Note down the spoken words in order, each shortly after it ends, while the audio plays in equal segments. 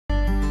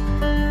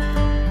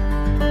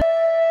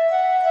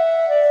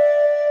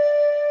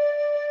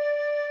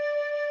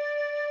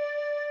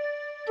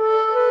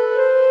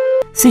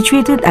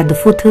Situated at the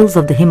foothills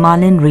of the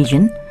Himalayan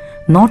region,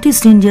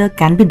 Northeast India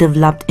can be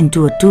developed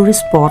into a tourist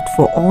spot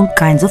for all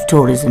kinds of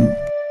tourism.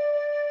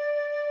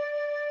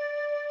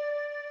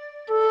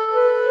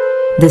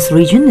 This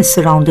region is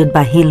surrounded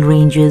by hill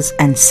ranges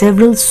and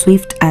several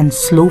swift and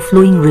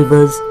slow-flowing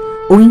rivers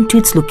owing to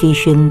its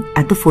location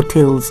at the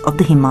foothills of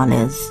the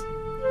Himalayas.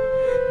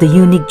 The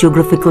unique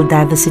geographical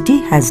diversity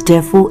has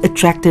therefore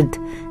attracted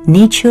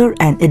nature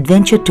and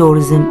adventure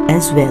tourism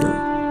as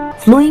well.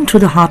 Flowing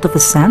through the heart of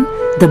Assam,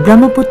 the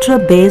Brahmaputra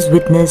bears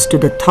witness to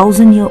the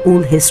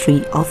 1,000-year-old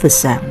history of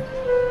Assam.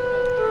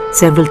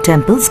 Several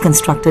temples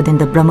constructed in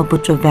the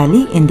Brahmaputra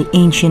valley in the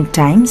ancient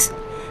times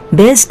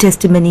bears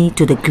testimony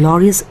to the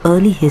glorious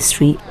early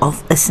history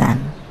of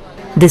Assam.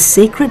 This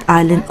sacred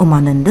island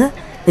Umananda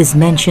is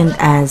mentioned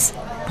as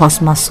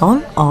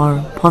Bhasmasol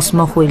or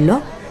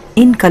Bhasmahoilo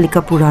in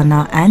Kalika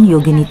Purana and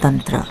Yogini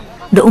Tantra.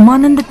 The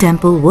Umananda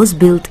temple was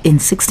built in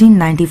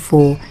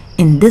 1694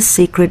 in this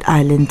sacred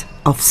island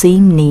of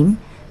same name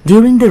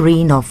during the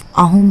reign of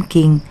Ahom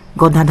king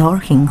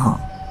Godadhar Singha.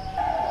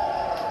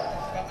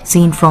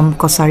 Seen from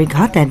Kosari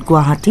Ghat at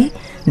Guwahati,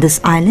 this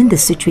island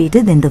is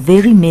situated in the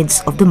very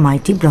midst of the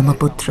mighty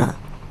Brahmaputra.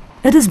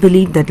 It is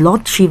believed that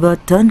Lord Shiva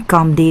turned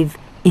Kamdev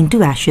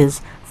into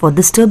ashes for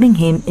disturbing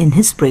him in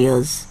his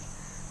prayers.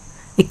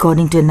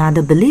 According to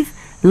another belief,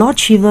 Lord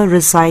Shiva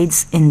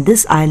resides in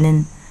this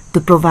island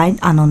to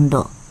provide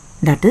Ananda,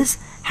 that is,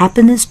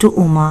 happiness to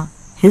Uma,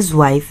 his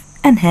wife,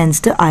 and hence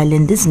the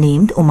island is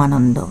named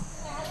Umananda.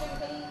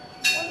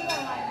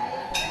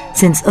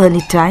 Since early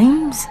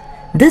times,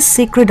 this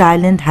sacred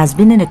island has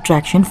been an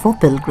attraction for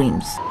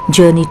pilgrims.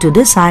 Journey to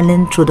this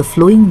island through the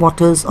flowing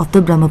waters of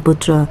the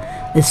Brahmaputra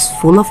is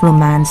full of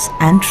romance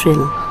and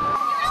thrill.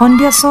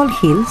 Hondiasol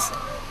Hills,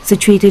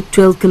 situated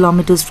 12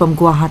 kilometers from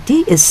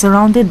Guwahati, is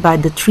surrounded by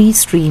the three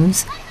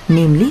streams,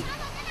 namely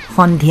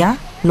Hondya,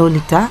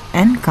 Lolita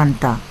and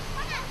Kanta.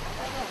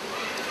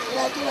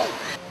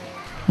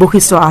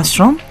 Bohisto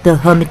Ashram, the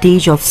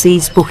hermitage of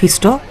sage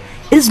Bohisto,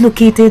 is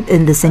located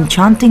in this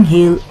enchanting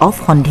hill of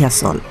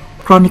Hondiasol.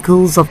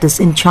 Chronicles of this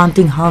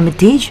enchanting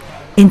hermitage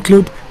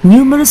include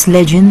numerous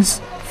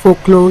legends,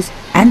 folklores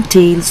and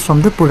tales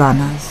from the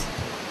Puranas.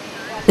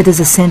 It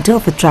is a center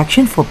of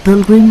attraction for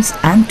pilgrims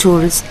and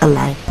tourists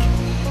alike.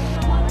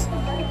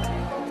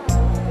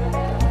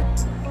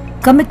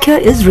 Kamakhya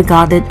is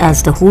regarded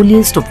as the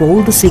holiest of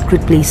all the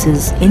sacred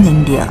places in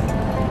India.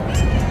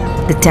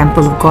 The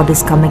temple of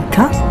goddess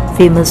Kamakhya,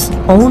 famous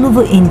all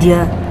over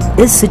India,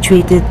 is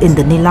situated in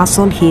the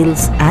Nilasol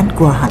Hills at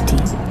Guwahati.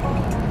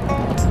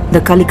 The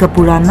Kalika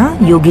Purana,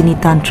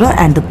 Yogini Tantra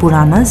and the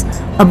Puranas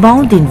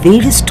abound in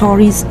various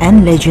stories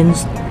and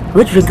legends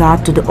with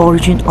regard to the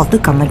origin of the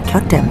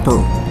Kamakhya temple.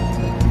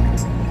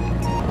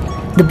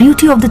 The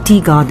beauty of the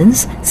tea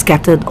gardens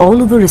scattered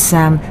all over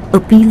Assam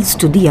appeals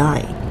to the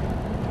eye.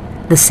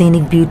 The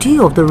scenic beauty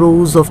of the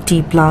rows of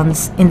tea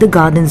plants in the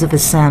gardens of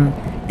Assam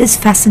is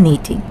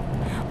fascinating,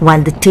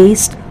 while the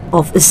taste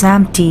of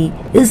Assam tea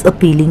is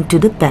appealing to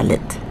the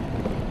palate.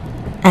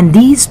 And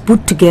these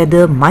put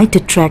together might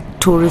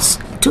attract tourists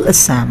to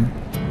Assam.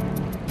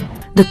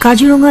 The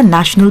Kaziranga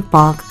National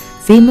Park,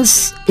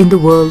 famous in the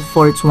world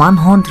for its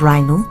one-horned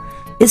rhino,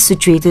 is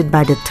situated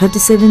by the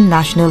 37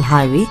 National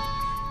Highway,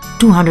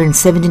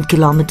 217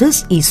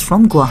 kilometers east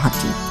from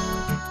Guwahati.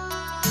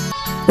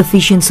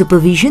 Efficient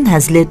supervision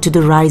has led to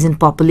the rise in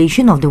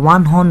population of the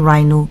one-horned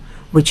rhino,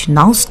 which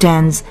now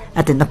stands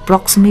at an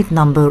approximate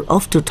number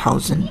of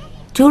 2,000.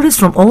 Tourists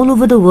from all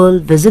over the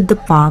world visit the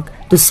park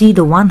to see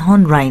the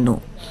one-horned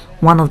rhino,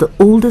 one of the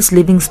oldest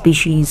living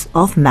species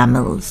of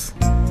mammals.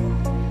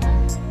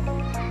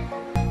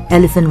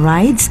 Elephant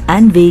rides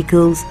and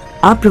vehicles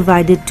are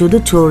provided to the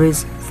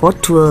tourists for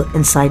tour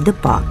inside the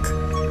park.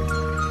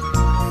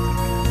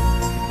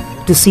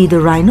 To see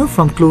the rhino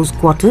from close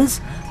quarters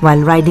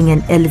while riding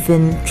an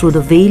elephant through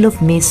the veil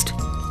of mist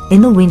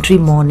in a wintry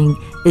morning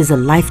is a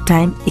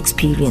lifetime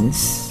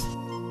experience.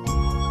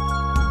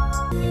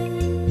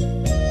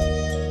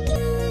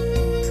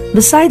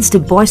 Besides the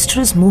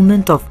boisterous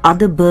movement of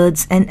other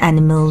birds and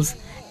animals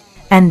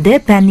and their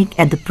panic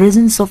at the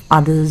presence of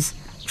others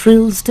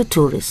thrills the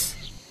tourists.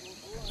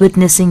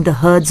 Witnessing the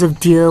herds of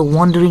deer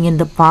wandering in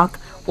the park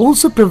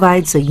also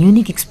provides a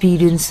unique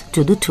experience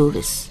to the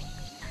tourists.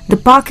 The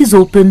park is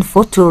open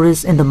for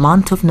tourists in the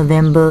month of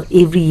November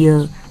every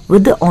year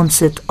with the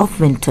onset of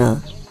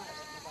winter.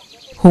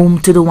 Home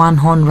to the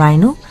one-horned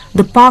rhino,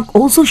 the park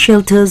also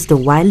shelters the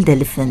wild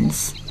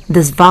elephants.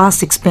 This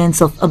vast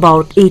expanse of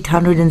about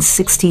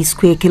 860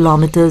 square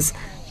kilometers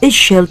is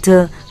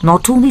shelter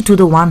not only to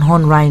the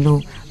one-horned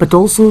rhino but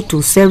also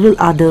to several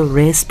other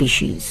rare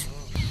species.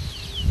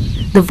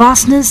 The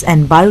vastness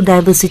and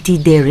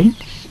biodiversity therein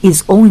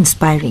is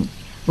awe-inspiring,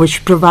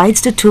 which provides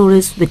the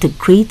tourist with a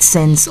great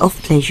sense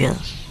of pleasure.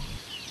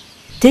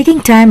 Taking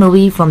time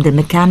away from the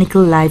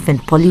mechanical life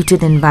and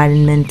polluted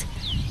environment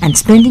and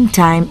spending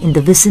time in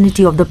the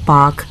vicinity of the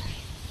park,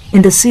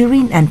 in the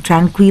serene and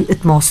tranquil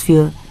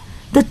atmosphere,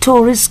 the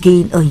tourists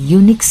gain a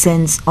unique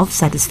sense of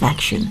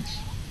satisfaction.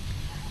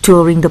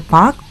 Touring the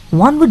park,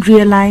 one would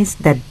realize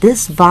that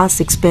this vast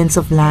expanse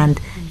of land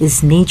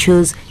is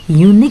nature's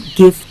unique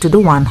gift to the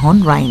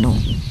one-horned rhino.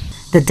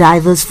 The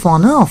diverse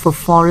fauna of a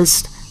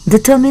forest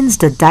determines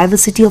the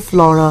diversity of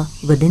flora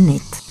within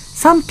it.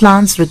 Some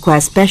plants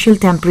require special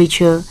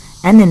temperature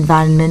and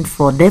environment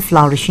for their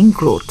flourishing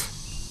growth.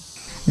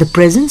 The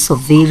presence of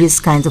various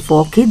kinds of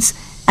orchids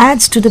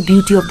adds to the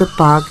beauty of the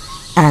park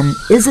and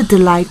is a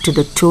delight to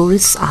the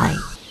tourist's eye.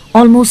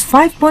 Almost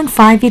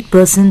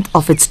 5.58%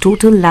 of its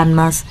total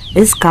landmass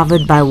is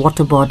covered by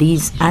water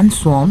bodies and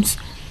swamps,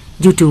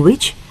 due to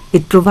which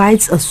it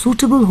provides a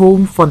suitable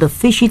home for the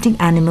fish-eating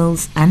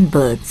animals and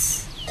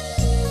birds.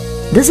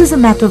 This is a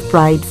matter of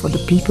pride for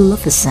the people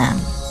of Assam.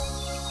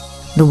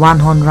 The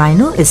one-horned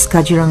rhino is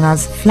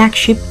Kaziranga's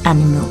flagship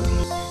animal.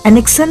 An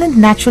excellent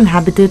natural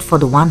habitat for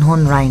the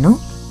one-horned rhino,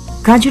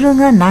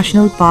 Kaziranga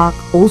National Park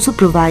also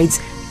provides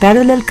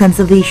parallel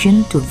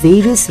conservation to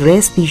various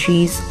rare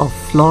species of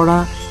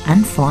flora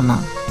and fauna.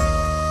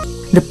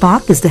 The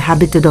park is the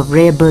habitat of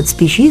rare bird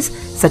species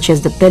such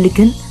as the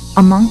pelican,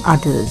 among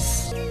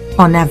others.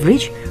 On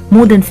average,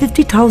 more than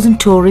 50,000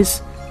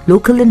 tourists,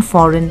 local and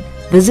foreign,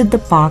 visit the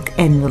park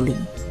annually.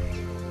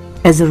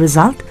 As a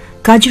result,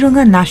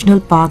 Kaziranga National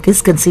Park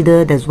is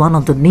considered as one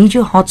of the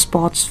major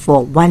hotspots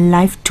for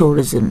wildlife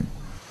tourism.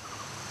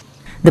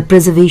 The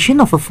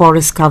preservation of a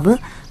forest cover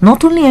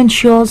not only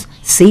ensures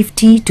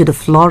safety to the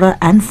flora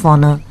and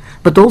fauna,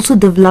 but also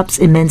develops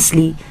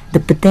immensely the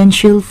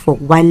potential for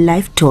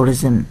wildlife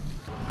tourism.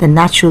 The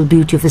natural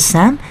beauty of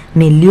Assam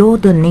may lure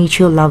the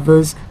nature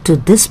lovers to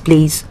this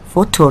place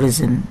for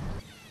tourism.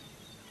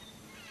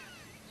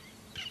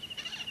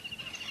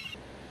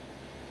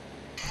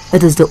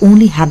 It is the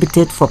only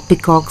habitat for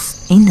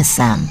peacocks in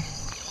Assam.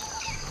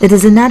 It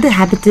is another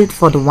habitat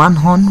for the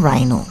one-horned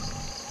rhino.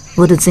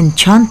 With its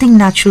enchanting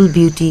natural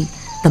beauty,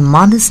 the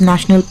Manas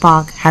National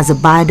Park has a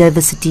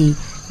biodiversity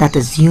that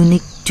is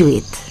unique to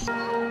it.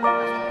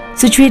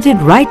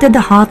 Situated right at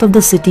the heart of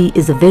the city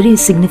is a very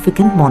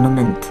significant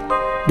monument,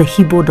 the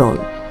Hibo Doll.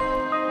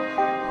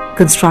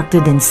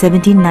 Constructed in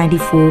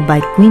 1794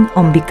 by Queen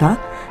Ambika,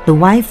 the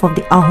wife of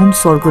the Ahom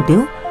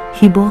Sorgodeo,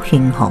 Hibo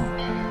Hingho.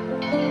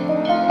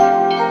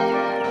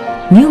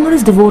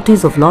 Numerous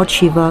devotees of Lord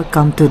Shiva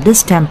come to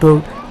this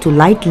temple to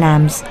light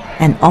lamps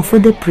and offer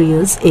their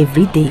prayers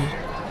every day.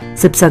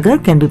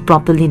 Sibsagar can be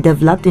properly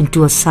developed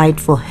into a site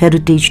for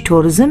heritage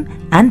tourism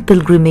and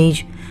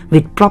pilgrimage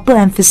with proper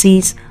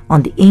emphasis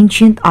on the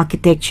ancient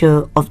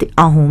architecture of the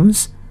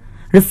Ahoms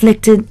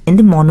reflected in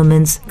the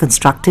monuments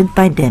constructed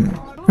by them.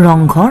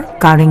 Ronghor,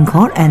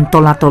 Karinghor and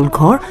Tolatol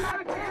Ghor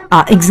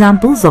are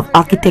examples of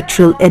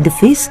architectural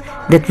edifice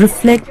that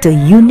reflect a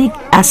unique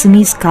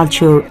Assamese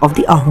culture of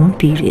the Ahom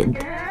period.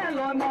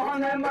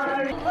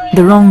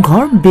 The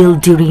Ronghor,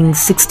 built during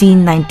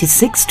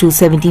 1696 to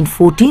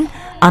 1714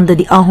 under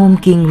the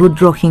Ahom king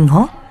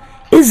Rudrohingho,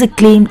 is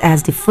acclaimed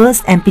as the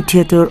first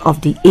amphitheatre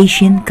of the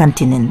Asian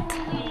continent.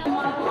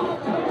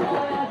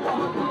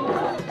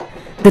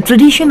 The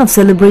tradition of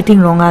celebrating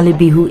Rongali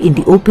Bihu in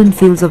the open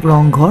fields of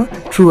Ronghor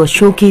through a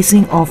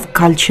showcasing of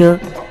culture,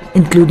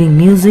 including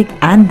music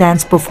and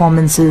dance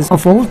performances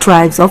of all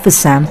tribes of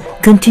Assam,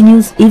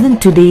 continues even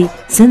today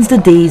since the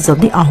days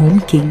of the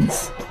Ahom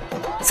kings.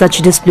 Such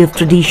display of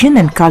tradition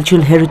and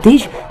cultural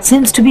heritage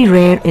seems to be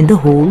rare in the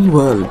whole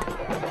world.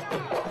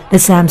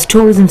 Assam's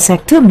tourism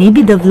sector may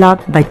be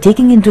developed by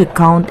taking into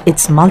account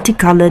its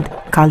multicolored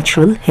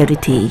cultural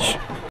heritage.